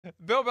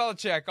Bill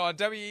Belichick on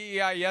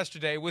WEEI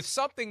yesterday with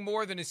something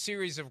more than a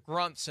series of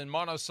grunts and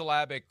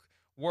monosyllabic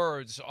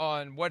words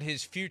on what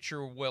his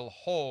future will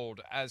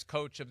hold as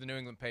coach of the New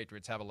England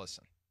Patriots. Have a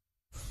listen.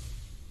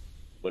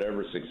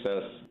 Whatever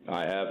success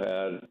I have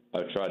had,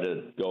 I've tried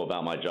to go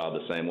about my job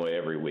the same way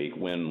every week.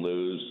 Win,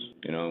 lose,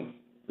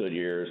 good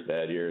years,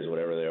 bad years,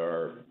 whatever they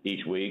are,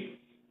 each week.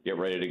 Get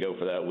ready to go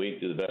for that week.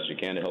 Do the best you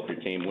can to help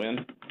your team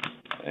win.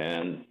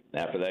 And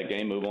after that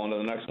game, move on to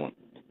the next one.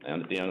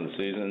 And at the end of the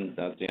season,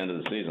 that's the end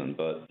of the season.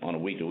 But on a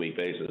week-to-week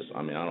basis,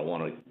 I don't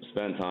want to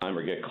spend time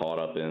or get caught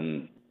up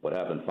in what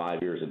happened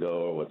 5 years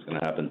ago or what's going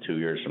to happen 2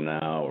 years from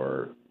now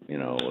or,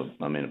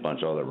 a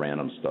bunch of other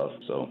random stuff.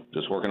 So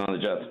just working on the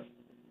Jets.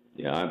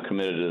 Yeah, I'm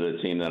committed to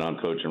the team that I'm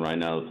coaching right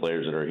now. The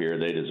players that are here,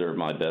 they deserve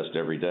my best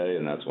every day,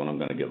 and that's what I'm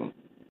going to give them.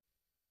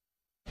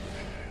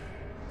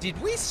 Did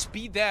we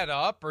speed that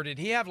up, or did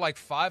he have like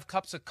 5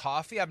 cups of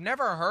coffee? I've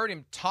never heard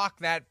him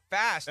talk that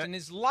fast in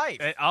his life.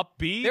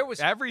 Upbeat,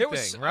 everything, there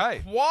was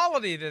right?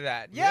 Quality to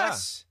that.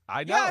 Yes, yeah,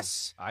 I know.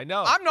 Yes, I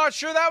know. I'm not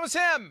sure that was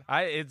him.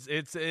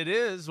 It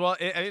is. Well,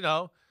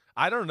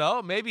 I don't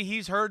know. Maybe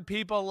he's heard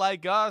people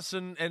like us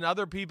and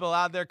other people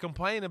out there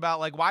complain about,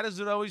 like, why does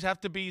it always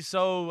have to be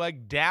so,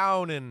 like,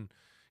 down and,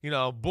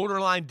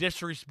 borderline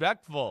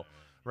disrespectful,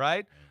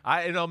 right?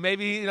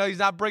 Maybe, he's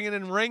not bringing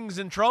in rings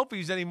and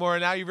trophies anymore,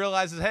 and now he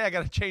realizes, hey, I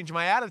got to change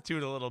my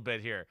attitude a little bit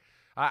here.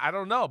 I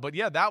don't know. But,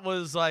 yeah, that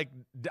was, like,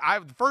 the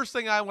first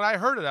thing when I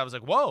heard it, I was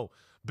like, whoa,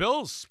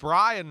 Bill's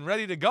spry and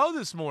ready to go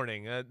this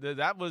morning.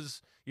 That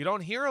was – you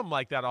don't hear him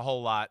like that a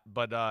whole lot,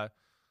 but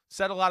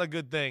said a lot of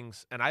good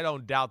things, and I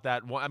don't doubt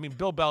that.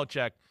 Bill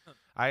Belichick,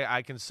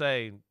 I can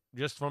say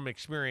just from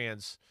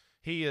experience,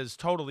 he is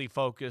totally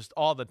focused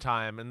all the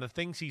time, and the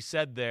things he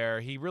said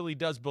there, he really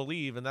does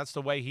believe, and that's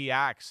the way he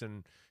acts,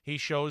 and he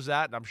shows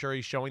that, and I'm sure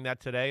he's showing that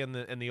today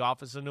in the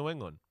office in New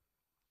England.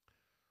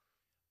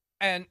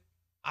 And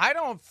I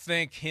don't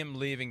think him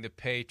leaving the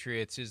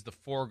Patriots is the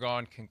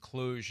foregone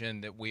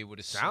conclusion that we would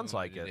assume. Sounds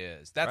like it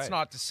is. That's right.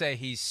 Not to say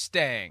he's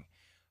staying,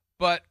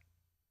 but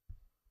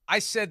I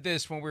said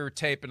this when we were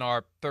taping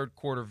our third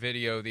quarter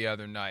video the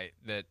other night,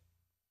 that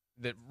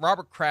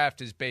Robert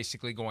Kraft is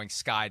basically going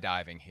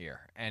skydiving here.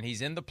 And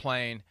he's in the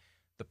plane.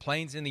 The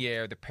plane's in the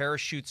air. The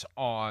parachute's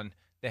on.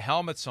 The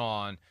helmet's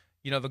on.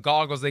 The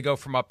goggles, they go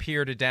from up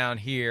here to down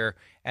here.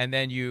 And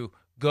then you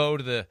go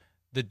to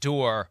the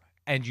door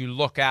and you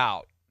look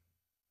out.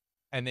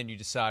 And then you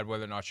decide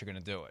whether or not you're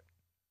going to do it.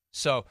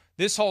 So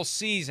this whole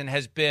season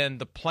has been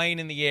the plane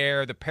in the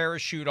air, the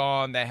parachute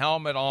on, the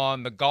helmet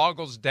on, the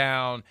goggles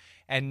down.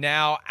 And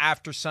now,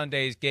 after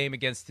Sunday's game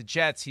against the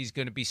Jets, he's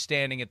going to be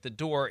standing at the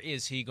door.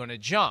 Is he going to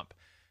jump?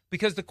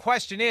 Because the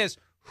question is,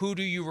 who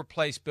do you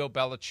replace Bill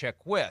Belichick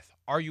with?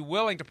 Are you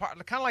willing to,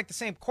 kind of like the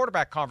same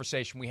quarterback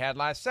conversation we had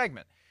last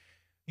segment.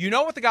 You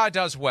know what the guy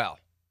does well.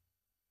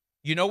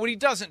 You know what he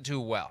doesn't do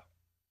well.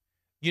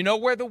 You know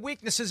where the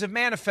weaknesses have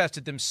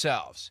manifested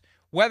themselves.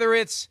 Whether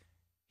it's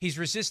he's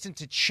resistant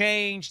to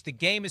change, the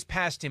game has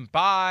passed him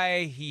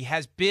by, he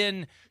has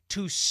been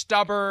too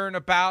stubborn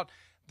about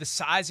the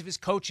size of his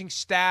coaching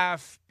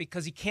staff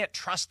because he can't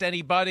trust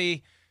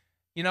anybody.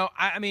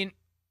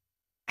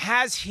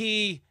 Has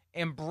he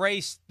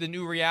embraced the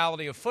new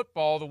reality of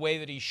football the way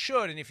that he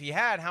should? And if he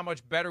had, how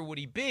much better would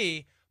he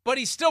be? But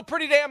he's still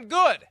pretty damn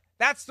good.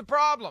 That's the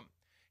problem.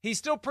 He's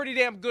still pretty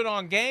damn good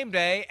on game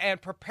day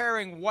and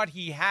preparing what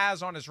he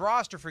has on his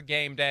roster for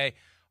game day.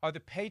 Are the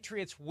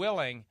Patriots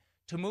willing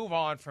to move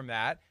on from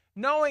that,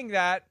 knowing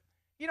that,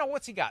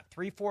 what's he got,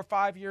 3, 4,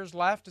 5 years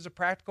left as a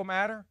practical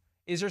matter?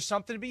 Is there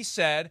something to be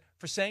said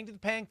for saying to the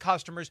paying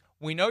customers,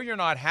 we know you're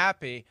not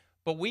happy,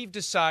 but we've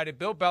decided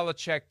Bill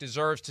Belichick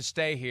deserves to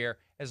stay here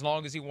as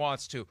long as he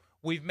wants to.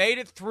 We've made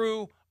it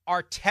through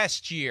our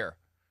test year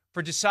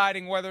for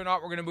deciding whether or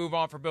not we're going to move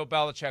on for Bill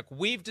Belichick.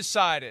 We've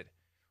decided,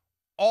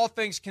 all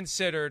things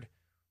considered,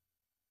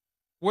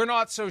 we're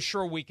not so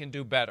sure we can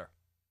do better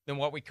than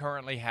what we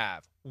currently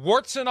have.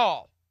 Warts and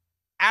all,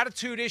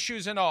 attitude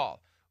issues and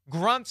all,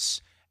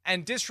 grunts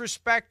and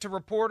disrespect to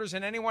reporters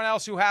and anyone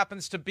else who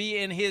happens to be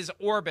in his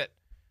orbit.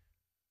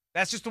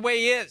 That's just the way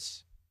he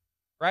is,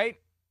 right?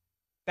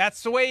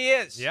 That's the way he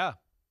is. Yeah.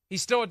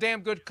 He's still a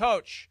damn good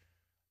coach.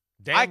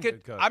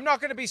 Good coach. I'm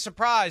not going to be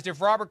surprised if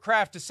Robert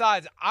Kraft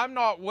decides I'm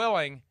not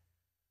willing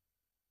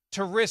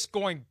to risk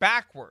going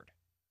backward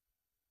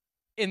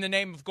in the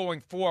name of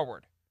going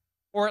forward,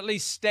 or at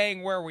least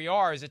staying where we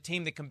are as a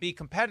team that can be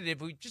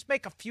competitive. We just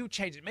make a few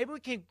changes. Maybe we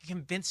can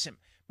convince him.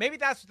 Maybe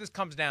that's what this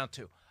comes down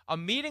to. A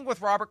meeting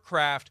with Robert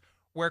Kraft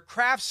where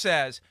Kraft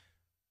says,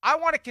 I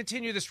want to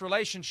continue this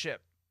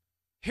relationship.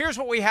 Here's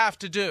what we have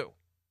to do.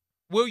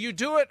 Will you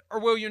do it or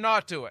will you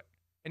not do it?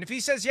 And if he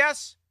says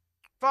yes,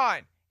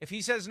 fine. If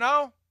he says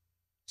no,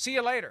 see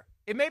you later.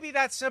 It may be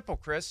that simple,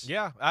 Chris.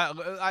 Yeah,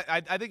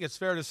 I think it's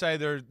fair to say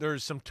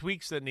there's some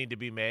tweaks that need to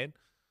be made.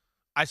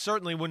 I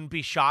certainly wouldn't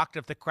be shocked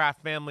if the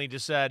Kraft family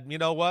just said, you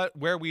know what,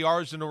 where we are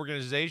as an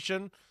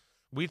organization,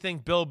 we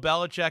think Bill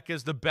Belichick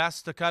is the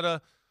best to kind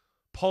of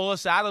pull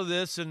us out of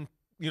this and,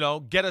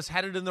 get us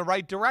headed in the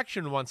right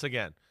direction once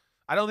again.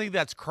 I don't think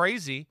that's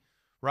crazy,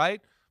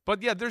 right?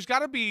 But, yeah, there's got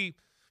to be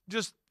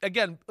just,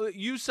 again,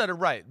 you said it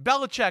right.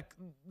 Belichick,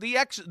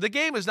 the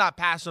game is not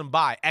passing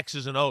by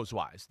X's and O's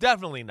wise.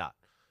 Definitely not.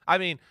 I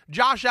mean,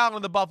 Josh Allen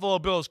and the Buffalo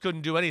Bills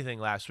couldn't do anything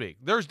last week.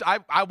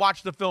 I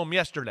watched the film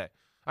yesterday.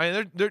 I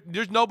mean,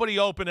 there's nobody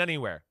open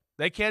anywhere.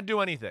 They can't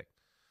do anything.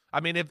 I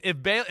mean,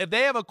 if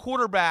they have a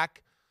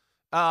quarterback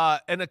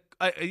and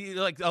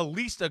a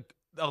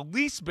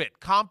least bit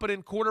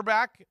competent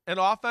quarterback and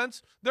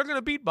offense, they're going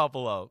to beat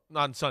Buffalo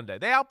on Sunday.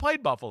 They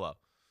outplayed Buffalo.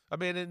 I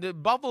mean,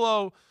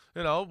 Buffalo,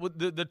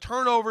 with the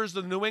turnovers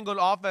the New England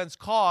offense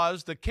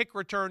caused, the kick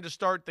return to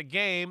start the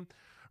game,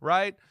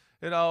 right?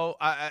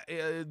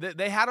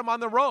 They had them on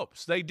the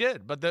ropes. They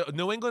did, but the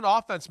New England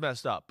offense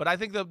messed up. But I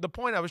think the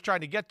point I was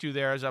trying to get to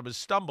there, as I was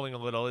stumbling a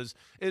little,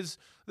 is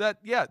that,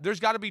 yeah,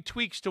 there's got to be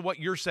tweaks to what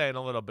you're saying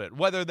a little bit.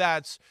 Whether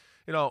that's,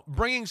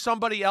 bringing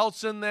somebody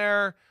else in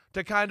there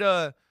to kind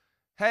of,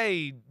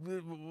 hey,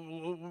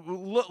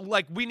 look,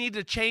 like we need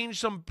to change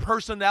some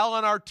personnel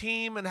on our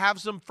team and have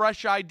some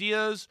fresh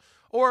ideas.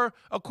 Or,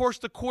 of course,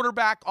 the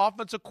quarterback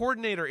offensive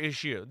coordinator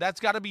issue.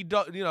 That's got to be,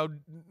 dealt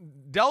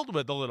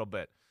with a little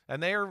bit.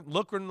 And they're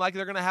looking like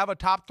they're going to have a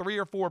top 3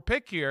 or 4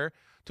 pick here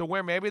to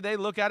where maybe they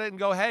look at it and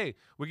go, hey,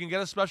 we can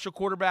get a special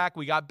quarterback.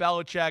 We got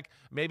Belichick.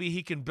 Maybe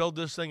he can build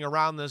this thing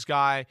around this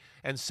guy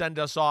and send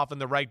us off in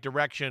the right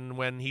direction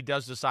when he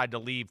does decide to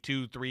leave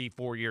 2, 3,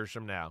 4 years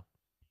from now.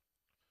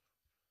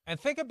 And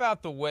think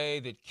about the way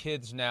that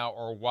kids now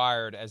are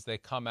wired as they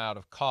come out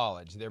of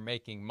college. They're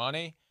making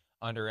money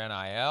under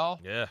NIL.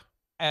 Yeah.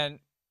 And,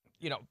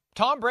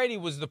 Tom Brady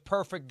was the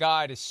perfect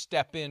guy to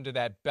step into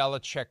that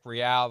Belichick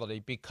reality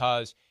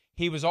because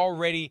he was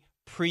already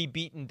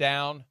pre-beaten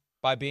down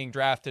by being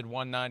drafted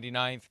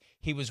 199th.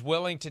 He was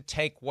willing to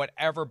take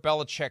whatever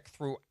Belichick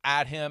threw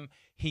at him.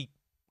 He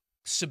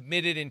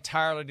submitted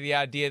entirely to the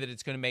idea that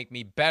it's going to make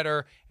me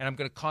better and I'm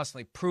going to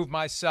constantly prove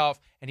myself.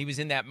 And he was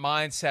in that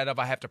mindset of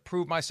I have to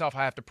prove myself.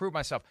 I'm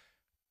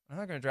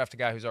not going to draft a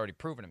guy who's already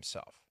proven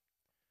himself.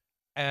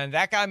 And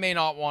that guy may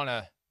not want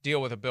to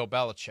deal with a Bill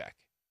Belichick.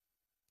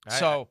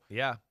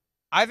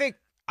 I think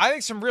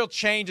some real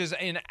changes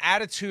in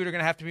attitude are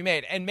going to have to be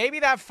made. And maybe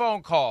that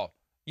phone call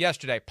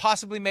yesterday,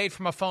 possibly made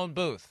from a phone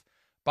booth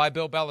by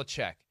Bill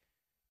Belichick,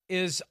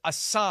 is a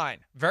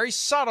sign, very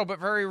subtle but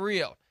very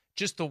real.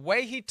 Just the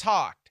way he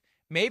talked,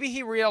 maybe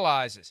he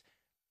realizes,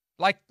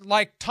 like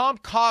Tom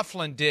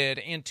Coughlin did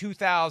in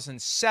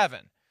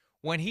 2007,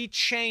 when he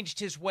changed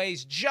his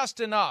ways just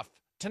enough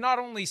to not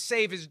only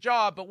save his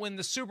job, but win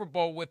the Super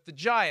Bowl with the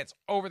Giants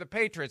over the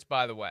Patriots,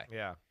 by the way.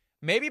 Yeah.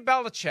 Maybe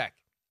Belichick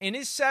in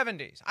his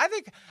 70s.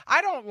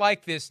 I don't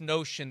like this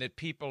notion that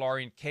people are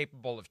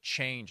incapable of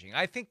changing.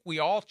 I think we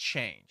all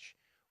change.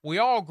 We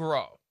all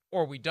grow,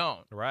 or we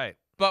don't. Right.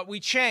 But we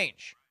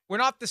change. We're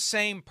not the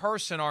same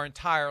person our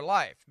entire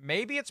life.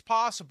 Maybe it's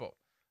possible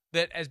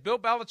that as Bill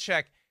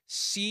Belichick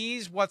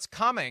sees what's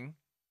coming,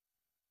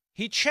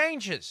 he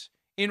changes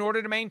in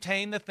order to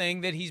maintain the thing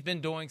that he's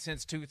been doing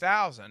since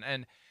 2000.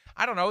 And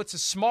I don't know, it's a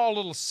small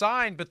little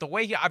sign, but the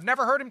way I've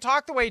never heard him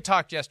talk the way he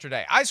talked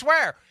yesterday. I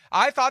swear,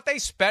 I thought they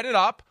sped it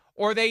up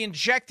or they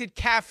injected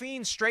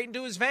caffeine straight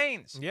into his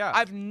veins. Yeah.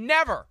 I've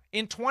never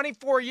in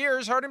 24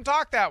 years heard him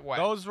talk that way.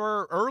 Those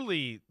were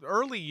early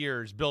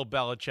years Bill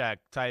Belichick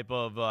type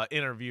of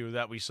interview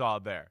that we saw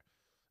there.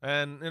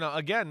 And,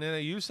 again,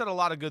 you said a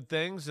lot of good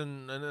things,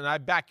 and I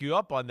back you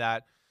up on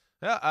that.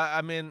 Yeah,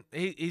 I mean,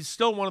 he's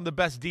still one of the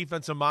best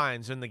defensive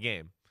minds in the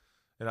game.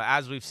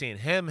 As we've seen,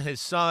 him, his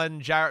son,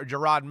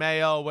 Gerard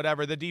Mayo,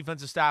 whatever, the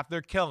defensive staff,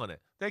 they're killing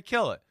it. They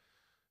kill it.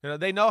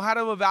 They know how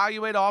to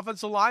evaluate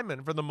offensive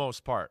linemen for the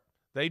most part.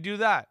 They do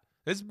that.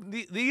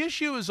 The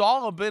issue has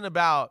all been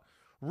about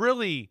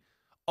really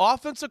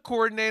offensive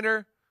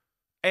coordinator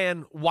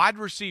and wide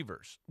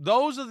receivers.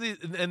 Those are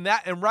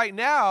and right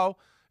now,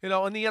 in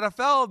the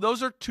NFL,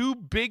 those are 2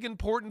 big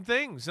important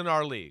things in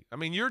our league. I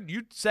mean,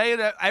 you say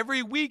it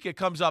every week. It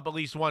comes up at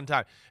least one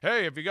time.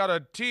 Hey, if you got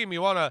a team,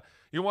 you want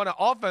an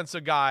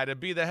offensive guy to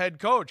be the head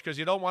coach because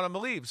you don't want him to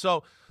leave.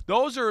 So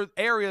those are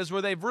areas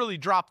where they've really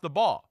dropped the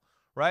ball,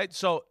 right?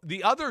 So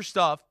the other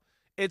stuff,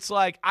 it's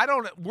like I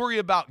don't worry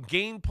about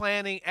game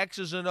planning,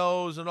 X's and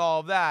O's and all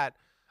of that.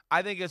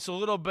 I think it's a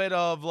little bit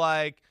of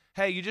like,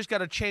 hey, you just got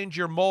to change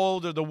your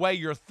mold or the way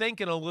you're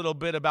thinking a little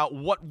bit about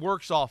what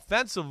works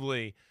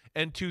offensively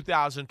in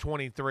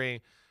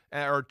 2023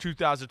 or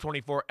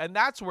 2024, and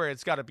that's where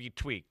it's got to be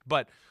tweaked.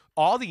 But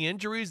all the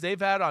injuries they've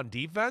had on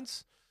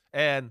defense,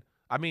 and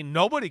I mean,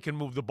 nobody can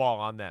move the ball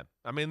on them.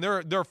 I mean,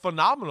 they're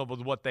phenomenal with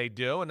what they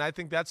do, and I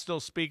think that still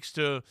speaks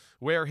to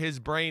where his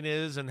brain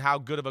is and how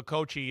good of a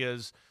coach he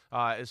is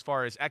as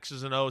far as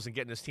X's and O's and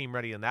getting his team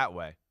ready in that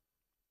way.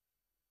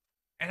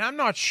 And I'm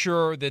not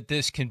sure that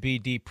this can be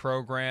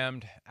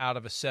deprogrammed out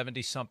of a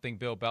 70-something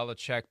Bill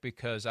Belichick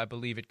because I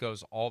believe it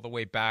goes all the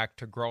way back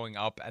to growing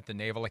up at the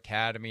Naval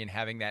Academy and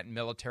having that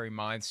military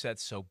mindset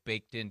so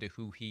baked into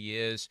who he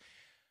is.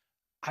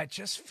 I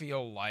just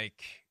feel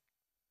like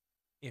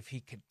if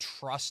he could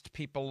trust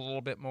people a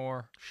little bit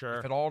more, sure,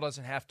 if it all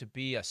doesn't have to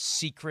be a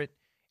secret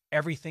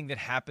everything that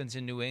happens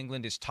in New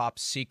England is top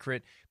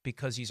secret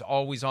because he's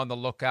always on the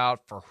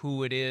lookout for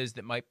who it is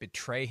that might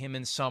betray him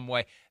in some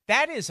way.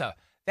 That is a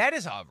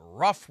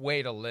rough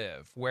way to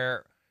live,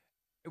 where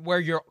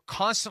you're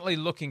constantly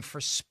looking for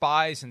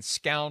spies and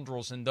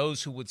scoundrels and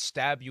those who would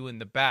stab you in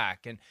the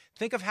back. And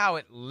think of how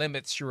it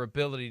limits your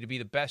ability to be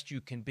the best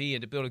you can be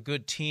and to build a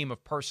good team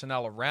of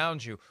personnel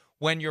around you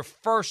when your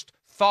first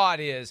thought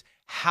is,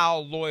 how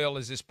loyal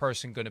is this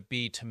person going to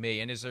be to me?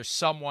 And is there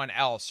someone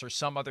else or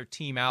some other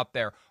team out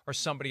there or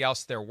somebody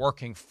else they're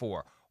working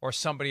for or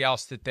somebody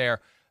else that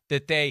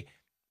they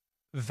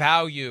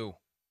value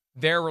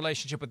their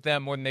relationship with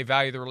them more than they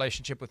value the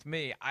relationship with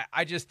me?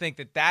 I just think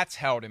that that's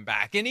held him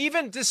back. And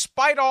even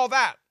despite all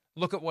that,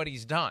 look at what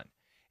he's done.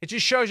 It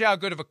just shows you how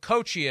good of a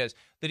coach he is,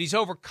 that he's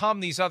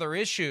overcome these other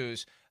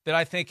issues that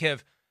I think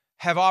have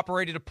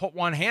operated to put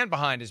one hand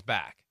behind his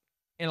back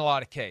in a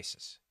lot of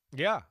cases.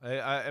 Yeah,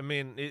 I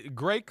mean,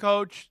 great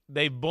coach.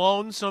 They've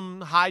blown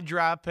some high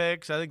draft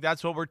picks. I think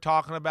that's what we're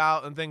talking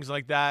about and things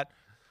like that.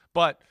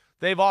 But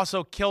they've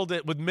also killed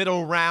it with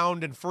middle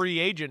round and free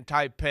agent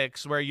type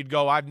picks where you'd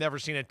go, I've never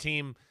seen a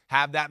team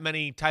have that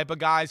many type of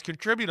guys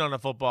contribute on a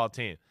football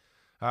team.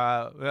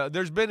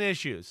 There's been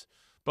issues.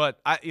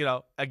 But,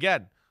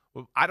 again,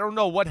 I don't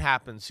know what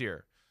happens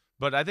here.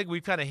 But I think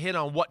we've kind of hit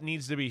on what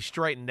needs to be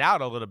straightened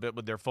out a little bit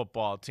with their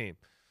football team.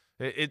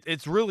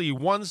 It's really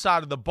one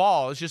side of the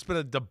ball. It's just been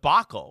a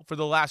debacle for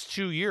the last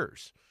 2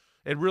 years.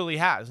 It really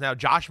has. Now,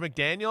 Josh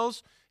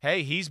McDaniels,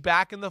 hey, he's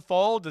back in the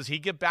fold. Does he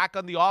get back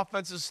on the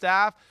offensive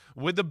staff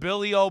with the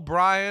Billy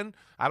O'Brien?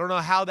 I don't know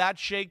how that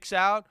shakes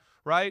out,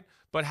 right?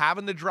 But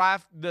having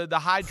the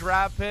high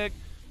draft pick,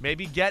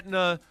 maybe getting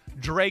a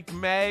Drake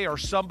May or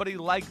somebody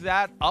like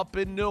that up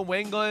in New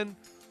England,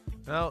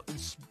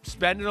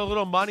 spending a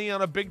little money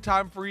on a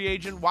big-time free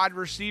agent, wide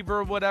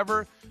receiver, or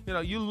whatever.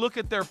 You look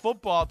at their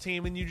football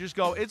team and you just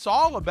go, it's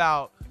all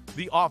about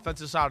the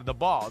offensive side of the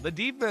ball. The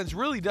defense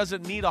really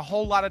doesn't need a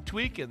whole lot of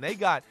tweaking. They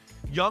got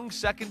young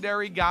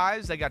secondary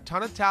guys. They got a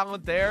ton of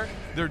talent there.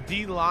 Their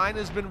D-line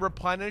has been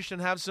replenished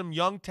and have some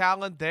young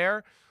talent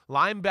there.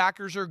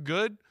 Linebackers are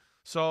good.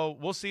 So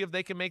we'll see if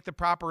they can make the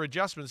proper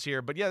adjustments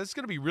here. But, yeah, this is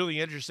going to be really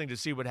interesting to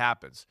see what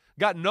happens.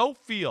 Got no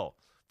feel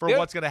for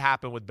what's going to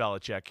happen with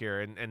Belichick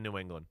here in New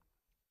England.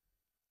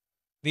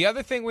 The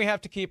other thing we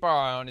have to keep our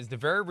eye on is the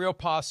very real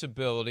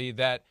possibility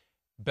that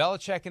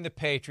Belichick and the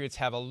Patriots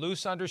have a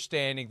loose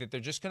understanding that they're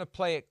just going to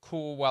play it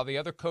cool while the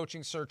other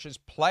coaching searches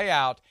play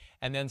out,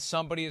 and then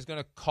somebody is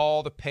going to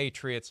call the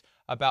Patriots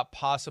about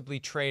possibly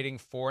trading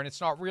for, and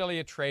it's not really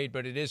a trade,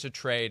 but it is a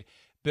trade,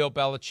 Bill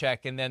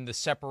Belichick, and then the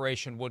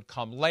separation would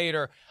come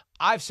later.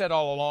 I've said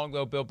all along,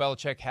 though, Bill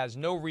Belichick has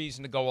no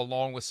reason to go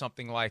along with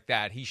something like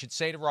that. He should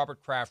say to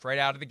Robert Kraft right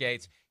out of the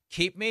gates,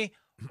 keep me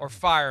or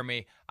fire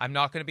me. I'm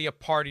not going to be a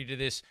party to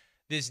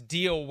this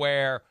deal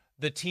where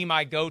the team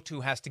I go to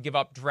has to give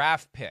up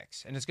draft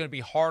picks, and it's going to be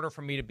harder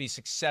for me to be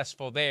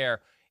successful there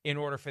in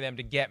order for them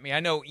to get me. I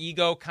know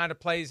ego kind of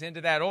plays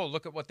into that. Oh,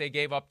 look at what they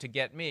gave up to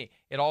get me.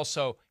 It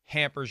also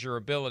hampers your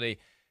ability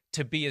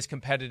to be as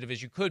competitive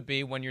as you could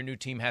be when your new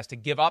team has to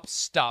give up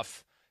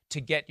stuff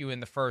to get you in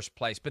the first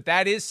place. But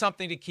that is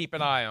something to keep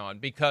an eye on,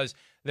 because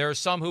there are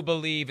some who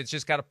believe it's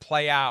just got to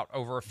play out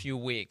over a few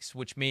weeks,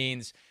 which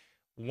means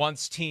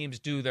once teams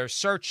do their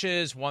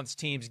searches, once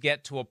teams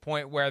get to a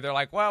point where they're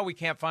like, well, we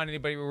can't find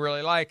anybody we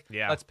really like,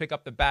 let's pick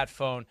up the bat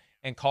phone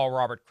and call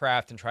Robert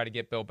Kraft and try to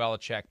get Bill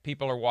Belichick.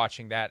 People are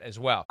watching that as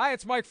well. Hi,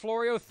 it's Mike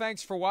Florio.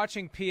 Thanks for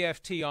watching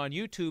PFT on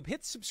YouTube.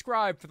 Hit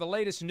subscribe for the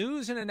latest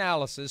news and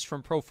analysis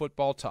from Pro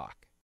Football Talk.